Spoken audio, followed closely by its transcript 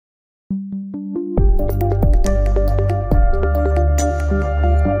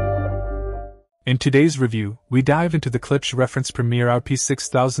In today's review, we dive into the Klipsch Reference Premier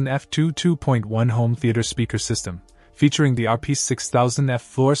RP-6000F 2.1 home theater speaker system, featuring the RP-6000F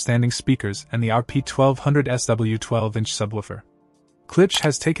floor-standing speakers and the RP-1200 SW12-inch subwoofer. Klipsch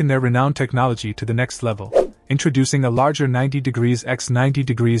has taken their renowned technology to the next level, introducing a larger 90° x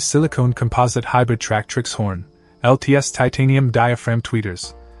 90° silicone composite hybrid Tractrix horn, LTS titanium diaphragm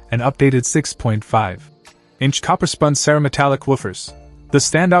tweeters, and updated 6.5-inch copper-spun cerametallic woofers. The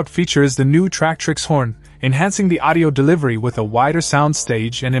standout feature is the new Tractrix horn, enhancing the audio delivery with a wider sound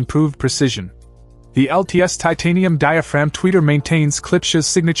stage and improved precision. The LTS titanium diaphragm tweeter maintains Klipsch's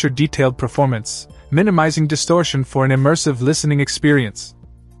signature detailed performance, minimizing distortion for an immersive listening experience.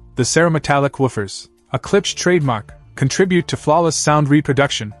 The cerametallic woofers, a Klipsch trademark, contribute to flawless sound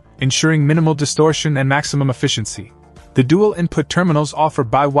reproduction, ensuring minimal distortion and maximum efficiency. The dual input terminals offer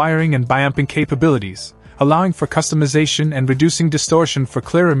bi-wiring and biamping capabilities, allowing for customization and reducing distortion for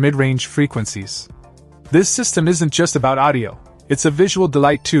clearer mid-range frequencies. This system isn't just about audio, it's a visual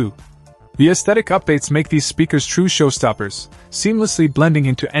delight too. The aesthetic updates make these speakers true showstoppers, seamlessly blending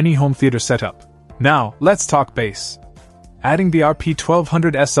into any home theater setup. Now, let's talk bass. Adding the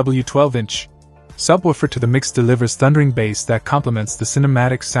RP-1200 SW12-inch subwoofer to the mix delivers thundering bass that complements the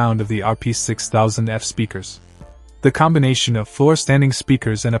cinematic sound of the RP-6000F speakers. The combination of floor-standing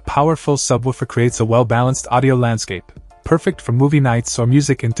speakers and a powerful subwoofer creates a well-balanced audio landscape, perfect for movie nights or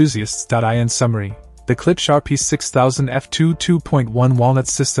music enthusiasts. In summary, the Klipsch RP-6000F 2.1 Walnut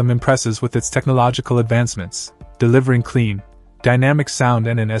system impresses with its technological advancements, delivering clean, dynamic sound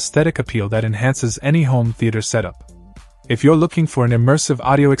and an aesthetic appeal that enhances any home theater setup. If you're looking for an immersive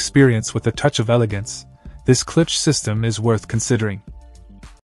audio experience with a touch of elegance, this Klipsch system is worth considering.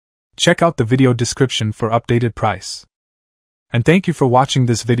 Check out the video description for updated price. And thank you for watching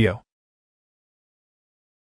this video.